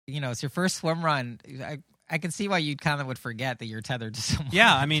it's your first swim run. I can see why you kind of would forget that you're tethered to someone.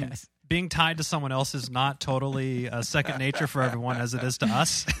 Yeah, I mean, being tied to someone else is not totally second nature for everyone as it is to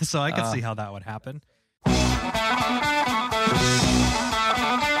us. So I can see how that would happen.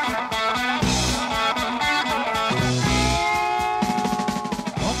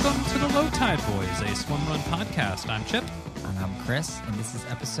 Welcome to the Low Tide Boys, a swim run podcast. I'm Chip. And I'm Chris, and this is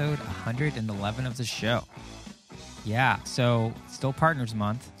episode 111 of the show. Yeah, so still Partners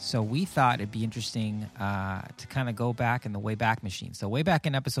Month, so we thought it'd be interesting to kind of go back in the Wayback Machine. So way back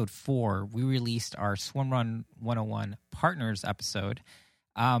in episode 4, we released our Swim Run 101 Partners episode,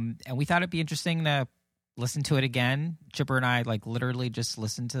 and we thought it'd be interesting to listen to it again. Chipper and I literally just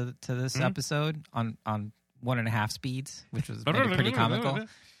listened to this episode on 1.5 speeds, which was pretty comical.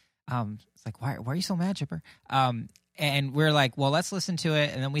 It's like, why are you so mad, Chipper? And we're like, well, let's listen to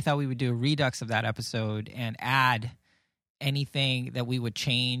it. And then we thought we would do a redux of that episode and add anything that we would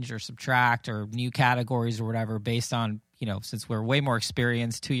change or subtract or new categories or whatever based on, since we're way more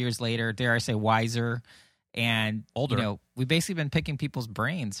experienced 2 years later, dare I say wiser and older. We've basically been picking people's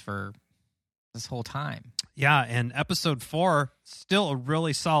brains for this whole time. Yeah, and episode 4, still a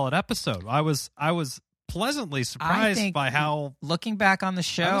really solid episode. I was pleasantly surprised by how, looking back on the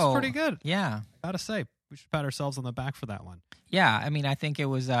show, that was pretty good. Yeah. I gotta say, we should pat ourselves on the back for that one. Yeah, I mean, I think it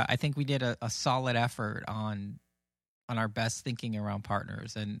was. I think we did a solid effort on our best thinking around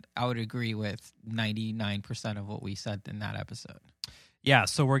partners, and I would agree with 99% of what we said in that episode. Yeah,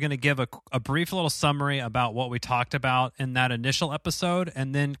 so we're going to give a brief little summary about what we talked about in that initial episode,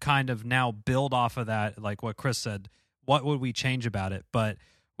 and then kind of now build off of that, like what Chris said. What would we change about it? But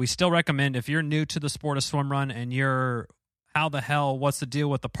we still recommend, if you're new to the sport of swim run and you're, how the hell, what's the deal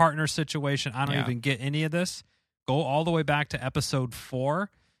with the partner situation? I don't even get any of this. Go all the way back to episode 4,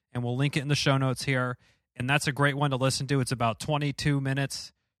 and we'll link it in the show notes here. And that's a great one to listen to. It's about 22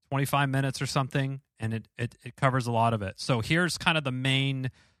 minutes, 25 minutes or something, and it covers a lot of it. So here's kind of the main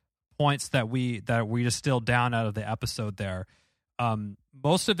points that we distilled down out of the episode there.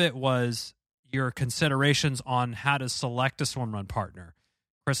 Most of it was your considerations on how to select a swim run partner.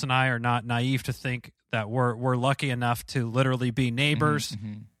 Chris and I are not naive to think that we're lucky enough to literally be neighbors,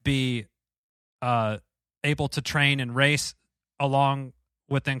 be able to train and race along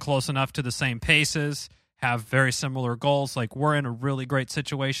within close enough to the same paces, have very similar goals. Like, we're in a really great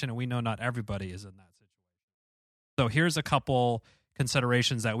situation, and we know not everybody is in that situation. So here's a couple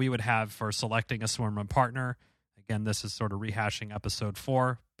considerations that we would have for selecting a swim run partner. Again, this is sort of rehashing episode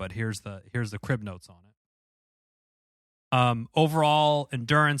 4, but here's the crib notes on it. Overall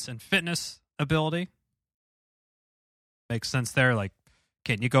endurance and fitness ability. Makes sense there. Like,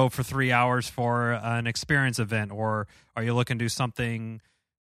 can you go for 3 hours for an experience event, or are you looking to do something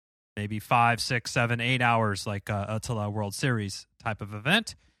maybe 5, 6, 7, 8 hours like a World Series type of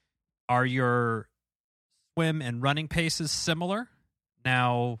event? Are your swim and running paces similar?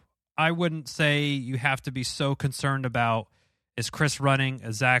 Now, I wouldn't say you have to be so concerned about, is Chris running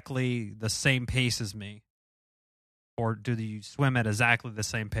exactly the same pace as me? Or do you swim at exactly the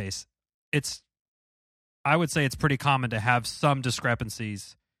same pace? I would say it's pretty common to have some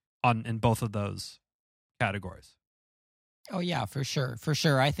discrepancies in both of those categories. Oh yeah, for sure.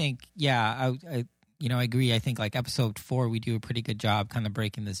 I think, I agree. I think like episode 4, we do a pretty good job kind of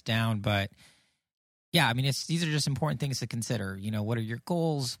breaking this down. But yeah, I mean, these are just important things to consider. What are your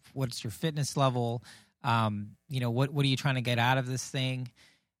goals? What's your fitness level? What are you trying to get out of this thing?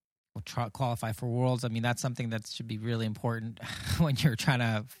 Qualify for Worlds. I mean, that's something that should be really important when you're trying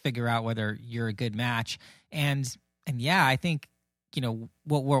to figure out whether you're a good match. And yeah, I think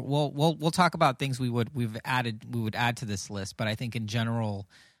we'll talk about things we would add to this list. But I think in general,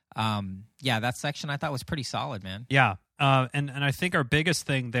 that section I thought was pretty solid, man. Yeah, and I think our biggest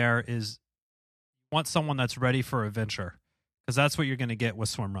thing there is you want someone that's ready for adventure, because that's what you're going to get with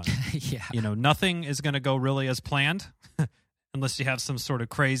swim run. Yeah, nothing is going to go really as planned. Unless you have some sort of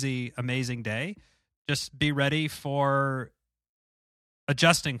crazy, amazing day. Just be ready for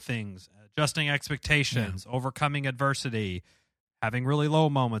adjusting things, adjusting expectations, overcoming adversity, having really low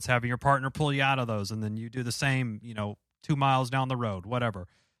moments, having your partner pull you out of those, and then you do the same, 2 miles down the road, whatever.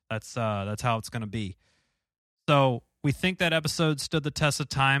 That's how it's going to be. So we think that episode stood the test of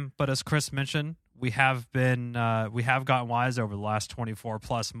time, but as Chris mentioned, we have gotten wise over the last 24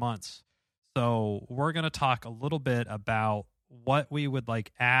 plus months. So we're going to talk a little bit about what we would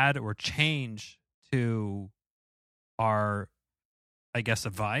add or change to our, I guess,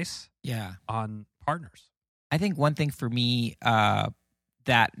 advice on partners. I think one thing for me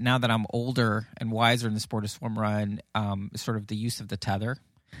that now that I'm older and wiser in the sport of swim run is sort of the use of the tether.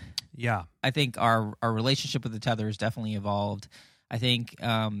 Yeah. I think our relationship with the tether has definitely evolved. I think,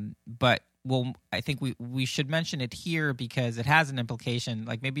 but I think we should mention it here because it has an implication.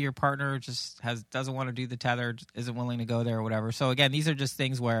 Like maybe your partner just doesn't want to do the tether, isn't willing to go there or whatever. So again, these are just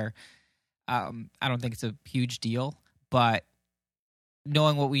things where I don't think it's a huge deal, but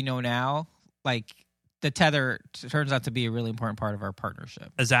knowing what we know now, like the tether turns out to be a really important part of our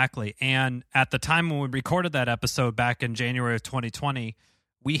partnership. Exactly. And at the time when we recorded that episode back in January of 2020,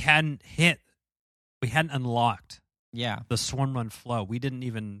 we hadn't unlocked the swim run flow.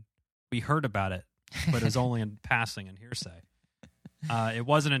 We heard about it, but it was only in passing and hearsay. It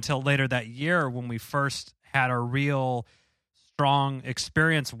wasn't until later that year when we first had a real strong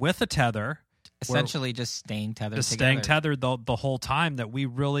experience with a tether. Essentially just staying tethered staying tethered the whole time that we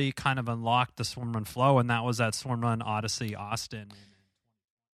really kind of unlocked the swim run flow, and that was at Swim Run Odyssey Austin.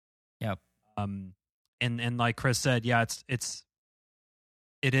 Yep. And like Chris said, yeah,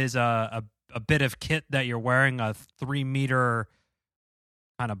 it is a bit of kit that you're wearing, a 3-meter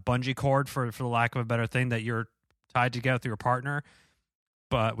kind of bungee cord for the lack of a better thing, that you're tied together with your partner.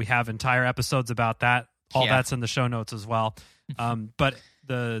 But we have entire episodes about that. All that's in the show notes as well. But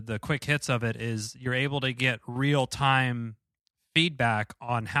the quick hits of it is you're able to get real time feedback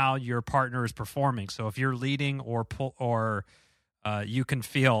on how your partner is performing. So if you're leading or you can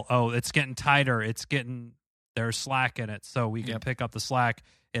feel, it's getting tighter, there's slack in it, so we can pick up the slack.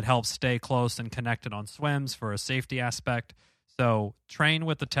 It helps stay close and connected on swims for a safety aspect. So train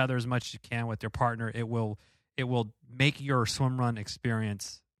with the tether as much as you can with your partner. It will make your swim run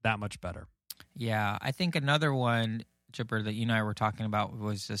experience that much better. Yeah, I think another one, Chipper, that you and I were talking about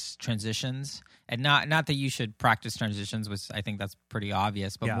was just transitions, and not that you should practice transitions, which I think that's pretty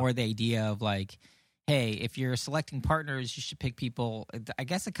obvious, but more the idea of like, hey, if you're selecting partners, you should pick people. I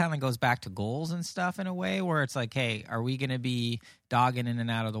guess it kind of goes back to goals and stuff in a way where it's like, hey, are we going to be dogging in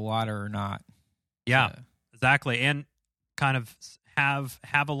and out of the water or not? Yeah, exactly. And kind of have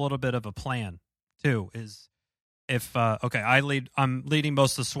a little bit of a plan too. Is if I'm leading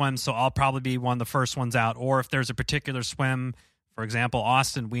most of the swims, so I'll probably be one of the first ones out. Or if there's a particular swim, for example,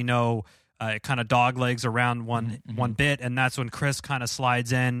 Austin, we know it kind of dog legs around one bit, and that's when Chris kind of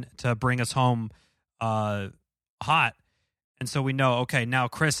slides in to bring us home hot. And so we know, okay, now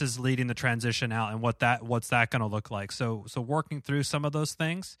Chris is leading the transition out, and what's that going to look like? So working through some of those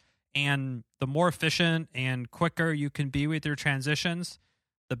things, and the more efficient and quicker you can be with your transitions,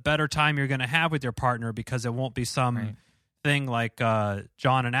 the better time you're going to have with your partner, because it won't be some thing like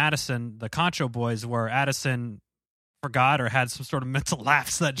John and Addison, the Concho boys, where Addison forgot or had some sort of mental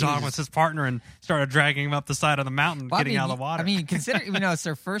lapse that John was his partner and started dragging him up the side of the mountain, getting out of the water. I mean, consider it's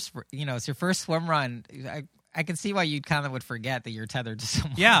their first, it's your first swim run. I can see why you kind of would forget that you're tethered to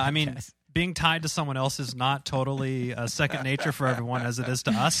someone. Yeah, I mean, being tied to someone else is not totally second nature for everyone as it is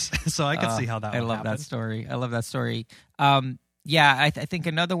to us. So I can see how that would happen. I love that story. Yeah, I think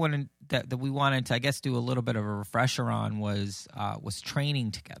another one that we wanted to, I guess, do a little bit of a refresher on was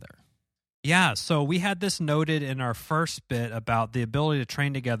training together. Yeah, so we had this noted in our first bit about the ability to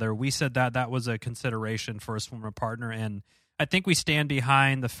train together. We said that was a consideration for a swimmer partner, and I think we stand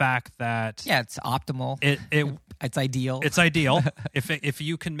behind the fact that it's optimal. It's ideal. It's ideal. If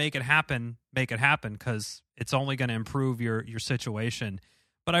you can make it happen, because it's only going to improve your situation.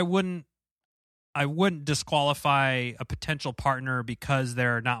 But I wouldn't disqualify a potential partner because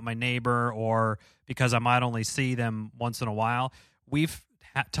they're not my neighbor or because I might only see them once in a while. We've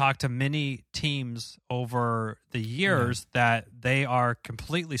talked to many teams over the years that they are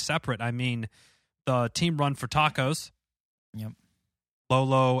completely separate. I mean, the team Run for Tacos,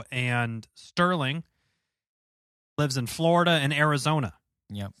 Lolo and Sterling, lives in Florida and Arizona.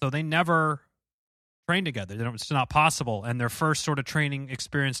 So they never train together. It's not possible. And their first sort of training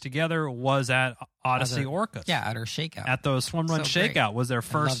experience together was at Odyssey Orcas. Yeah, at our shakeout. At the Swim Run Shakeout was their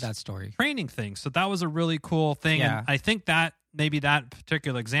first training thing. So that was a really cool thing. Yeah. And I think that maybe that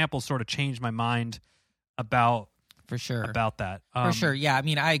particular example sort of changed my mind about that. For sure. Yeah, I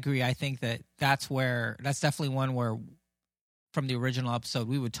mean, I agree. I think that's definitely one where from the original episode,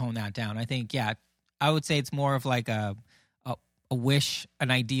 we would tone that down. I think, I would say it's more of like a wish,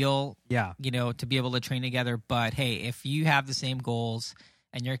 an ideal, to be able to train together. But hey, if you have the same goals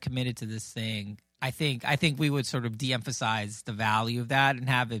and you're committed to this thing, I think we would sort of de-emphasize the value of that and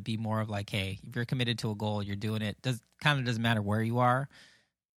have it be more of like, hey, if you're committed to a goal, you're doing it. Doesn't matter where you are.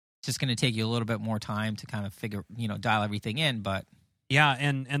 It's just going to take you a little bit more time to kind of figure, dial everything in. But yeah,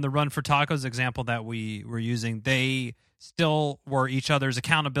 and the Run for Tacos example that we were using, they still were each other's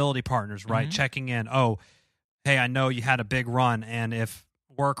accountability partners, right? Checking in. Oh, hey, I know you had a big run, and if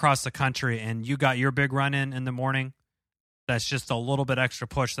we're across the country and you got your big run in the morning, that's just a little bit extra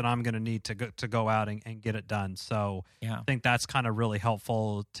push that I'm going to need to go out and get it done. So Yeah. I think that's kind of really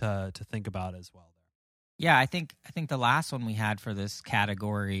helpful to think about as well. Yeah, I think the last one we had for this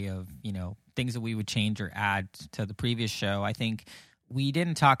category of, things that we would change or add to the previous show, I think we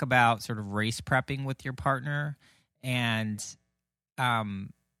didn't talk about sort of race prepping with your partner. And,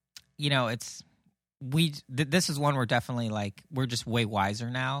 this is one where definitely like we're just way wiser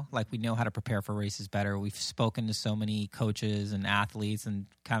now. Like we know how to prepare for races better. We've spoken to so many coaches and athletes and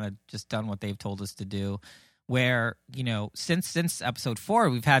kind of just done what they've told us to do. Where, since episode 4,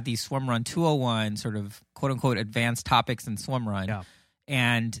 we've had these Swim Run 201 sort of quote unquote advanced topics in swim run. Yeah.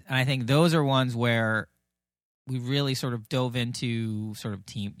 And I think those are ones where we really sort of dove into sort of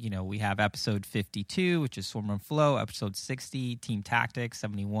team, we have episode 52, which is Swim Run Flow, episode 60, team tactics,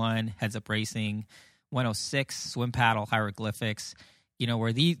 71, heads up racing, 106, swim paddle, hieroglyphics,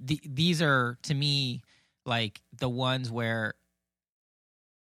 where these are to me like the ones where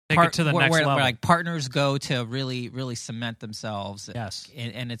take it to the next level. Where like partners go to really, really cement themselves. Yes,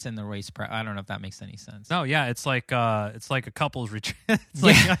 and it's in the race prep. I don't know if that makes any sense. No, yeah, it's like a couples retreat. It's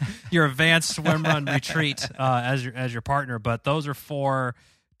like your advanced swim run retreat as your partner. But those are 4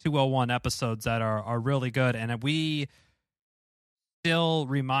 201 episodes that are really good, and we still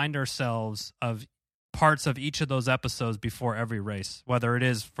remind ourselves of parts of each of those episodes before every race, whether it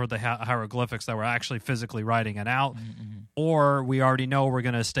is for the hieroglyphics that we're actually physically writing it out, or we already know we're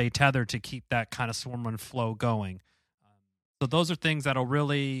going to stay tethered to keep that kind of swim run flow going. So those are things that'll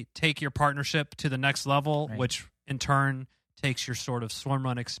really take your partnership to the next level, right, which in turn takes your sort of swim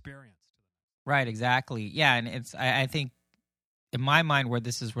run experience. Right, exactly. Yeah, and it's I think in my mind where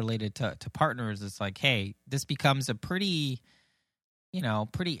this is related to partners, it's like, hey, this becomes a pretty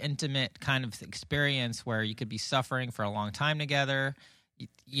intimate kind of experience where you could be suffering for a long time together,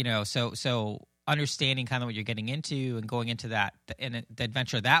 so understanding kind of what you're getting into and going into that in the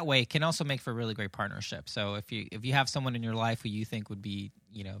adventure that way can also make for a really great partnership. So if you have someone in your life who you think would be,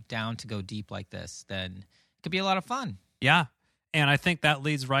 down to go deep like this, then it could be a lot of fun. Yeah. And I think that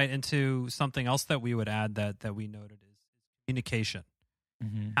leads right into something else that we would add that we noted is communication,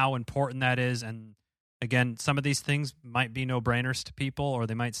 how important that is. And again, some of these things might be no-brainers to people, or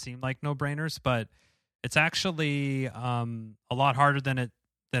they might seem like no-brainers, but it's actually a lot harder than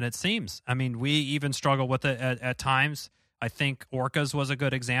it seems. I mean, we even struggle with it at times. I think Orcas was a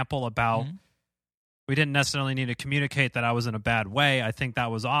good example about we didn't necessarily need to communicate that I was in a bad way. I think that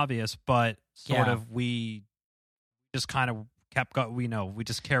was obvious, but we just kind of kept going. We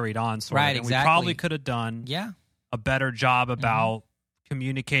just carried on. Right, and exactly. We probably could have done a better job about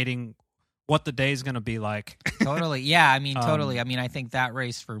communicating what the day is going to be like. Totally. Yeah, I mean, totally. I mean, I think that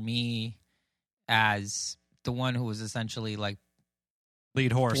race for me as the one who was essentially like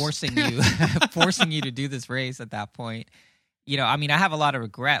lead horse forcing you to do this race at that point. I mean, I have a lot of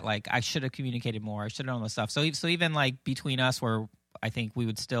regret. Like I should have communicated more. I should have known the stuff. So even like between us where I think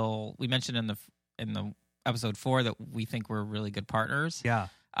we mentioned in the episode 4 that we think we're really good partners. Yeah.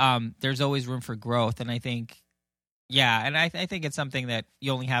 There's always room for growth. And I think, and I think it's something that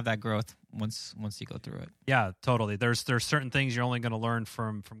you only have that growth once you go through it. Yeah, totally. There's certain things you're only going to learn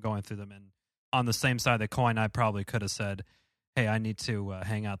from going through them. And on the same side of the coin, I probably could have said, hey, I need to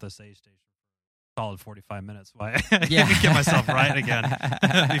hang out this aid station for a solid 45 minutes while I get myself right again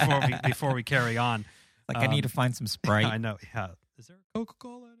before we carry on. Like I need to find some Sprite. I know. Yeah. Is there a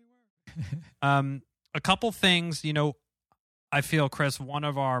Coca-Cola anywhere? A couple things, I feel, Chris, one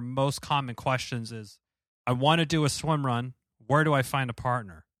of our most common questions is, I want to do a swim run. Where do I find a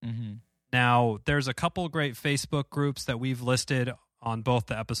partner? Now, there's a couple of great Facebook groups that we've listed on both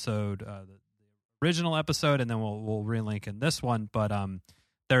the episode, the original episode, and then we'll relink in this one. But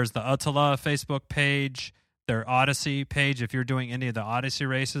there's the Attila Facebook page, their Odyssey page. If you're doing any of the Odyssey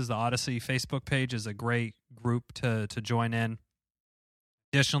races, the Odyssey Facebook page is a great group to join in.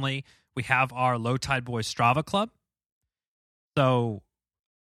 Additionally, we have our Low Tide Boys Strava Club. So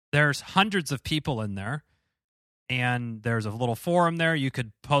there's hundreds of people in there. And there's a little forum there. You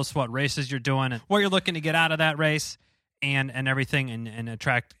could post what races you're doing and what you're looking to get out of that race and everything and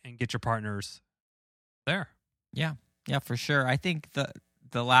attract and get your partners there. Yeah, for sure. I think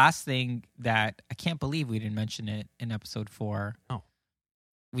the last thing that I can't believe we didn't mention it in episode 4. Oh.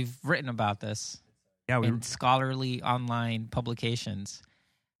 We've written about this in scholarly online publications.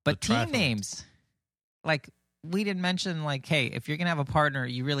 But team names, like we didn't mention, like, hey, if you're going to have a partner,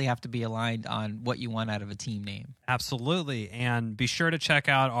 you really have to be aligned on what you want out of a team name. Absolutely. And be sure to check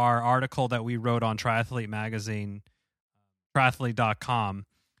out our article that we wrote on Triathlete Magazine, triathlete.com.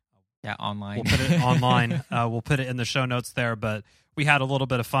 Yeah, online. We'll put it online. We'll put it in the show notes there. But we had a little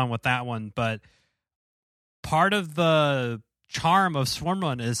bit of fun with that one. But part of the charm of Swim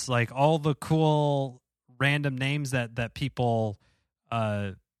Run is like all the cool random names that people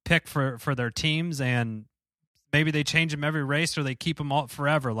pick for their teams, and maybe they change them every race or they keep them all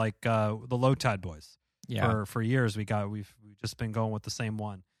forever, like the Low Tide Boys. Yeah. For years we've just been going with the same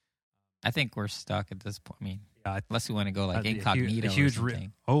one. I think we're stuck at this point. I mean, Yeah, unless we want to go like incognito a huge or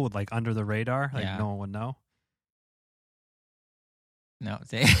something. like under the radar, like Yeah. no one would know. No.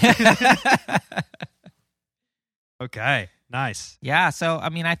 Okay, nice. Yeah, so I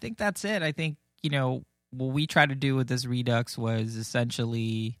mean, I think that's it. I think, what we tried to do with this Redux was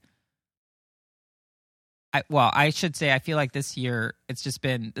essentially I should say I feel like this year it's just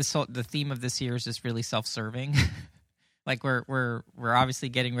been the theme of this year is just really self-serving. Like we're obviously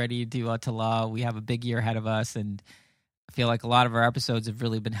getting ready to do Talah. We have a big year ahead of us, and I feel like a lot of our episodes have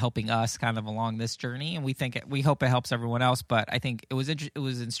really been helping us kind of along this journey, and we hope it helps everyone else. But I think it was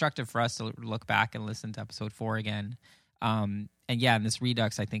instructive for us to look back and listen to episode 4 again. And yeah, in this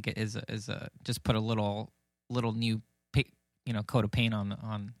Redux, I think it is a just put a little new coat of paint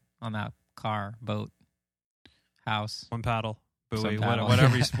on that car, boat, house, One paddle, buoy, Some paddle.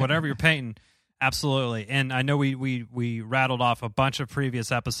 whatever you're painting. Absolutely. And I know we rattled off a bunch of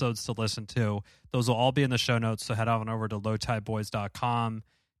previous episodes to listen to. Those will all be in the show notes, so head on over to lowtideboys.com.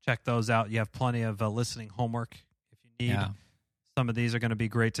 Check those out. You have plenty of listening homework if you need. Yeah. Some of these are going to be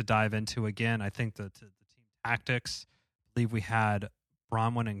great to dive into again. I think the team tactics, I believe we had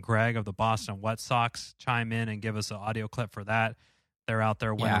Bronwyn and Greg of the Boston Wet Sox chime in and give us an audio clip for that. They're out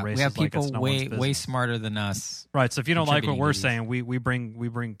there winning races. We have people like it's no one's business. way smarter than us. Right. So if you don't like what we're contributing saying, we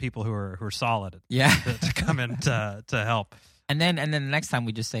bring people who are solid Yeah. to come in to help. And then the next time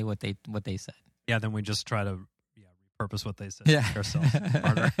we just say what they said. Yeah, then we just try to repurpose what they said Yeah. ourselves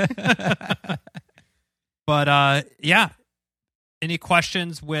harder. But yeah, any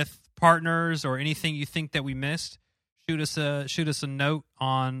questions with partners or anything you think that we missed? Shoot us a note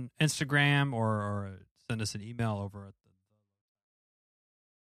on Instagram or send us an email over at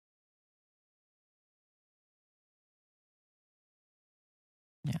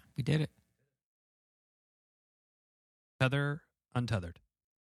Yeah, we did it. Tether Untethered.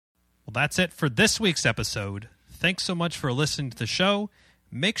 Well, that's it for this week's episode. Thanks so much for listening to the show.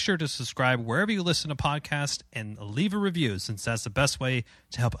 Make sure to subscribe wherever you listen to podcasts and leave a review, since that's the best way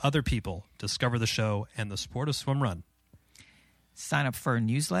to help other people discover the show and the sport of swim run. Sign up for a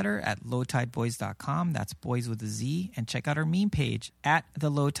newsletter at lowtideboys.com. That's boys with a Z. And check out our meme page at the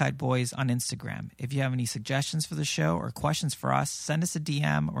Low Tide Boys on Instagram. If you have any suggestions for the show or questions for us, send us a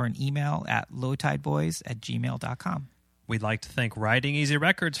DM or an email at lowtideboys@gmail.com. We'd like to thank Riding Easy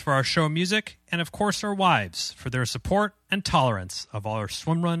Records for our show music, and of course our wives for their support and tolerance of all our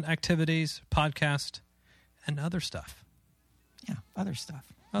swim run activities, podcast, and other stuff. Yeah, other stuff.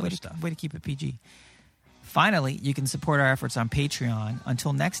 Way to keep it PG. Finally, you can support our efforts on Patreon.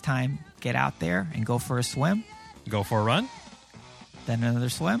 Until next time, get out there and go for a swim, Go for a run, then another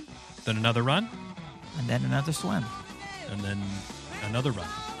swim, then another run, and then another swim. and then another run.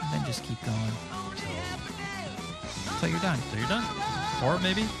 And then just keep going until you're done. So you're done. Or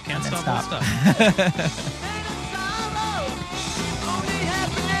maybe can't And then stop, won't stop. stop.